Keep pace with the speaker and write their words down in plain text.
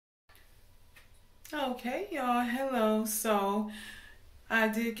Okay, y'all, hello. So, I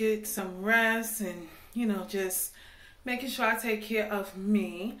did get some rest and, just making sure I take care of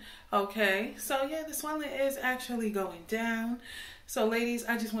me. Okay, so yeah, the swelling is actually going down. So, ladies,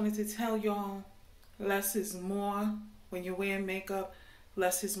 I just wanted to tell y'all less is more. When you're wearing makeup,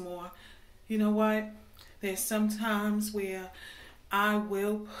 less is more. You know what? There's some times where I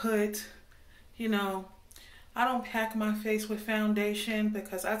will put, you know, I don't pack my face with foundation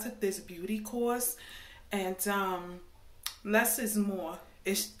because I took this beauty course and less is more.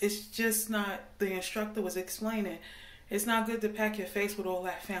 It's just not, the instructor was explaining. It's not good to pack your face with all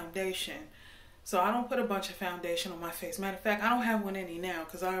that foundation. So I don't put a bunch of foundation on my face. Matter of fact, I don't have one any now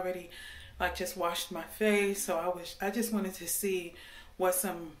because I already like just washed my face. So I just wanted to see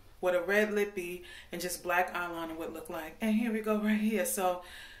what a red lippy and just black eyeliner would look like. And here we go right here. So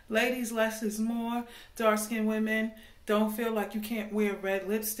ladies, less is more. Dark skinned women, don't feel like you can't wear red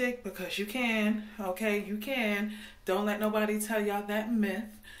lipstick because you can. Okay, you can. Don't let nobody tell y'all that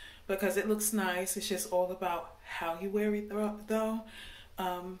myth because it looks nice. It's just all about how you wear it though.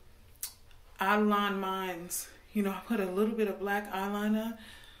 Um, I line mines. I put a little bit of black eyeliner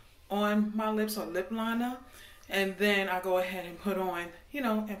on my lips or lip liner, and then I go ahead and put on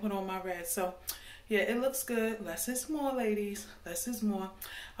my red. So, yeah, it looks good. Less is more, ladies. Less is more.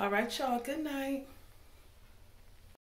 All right, y'all. Good night.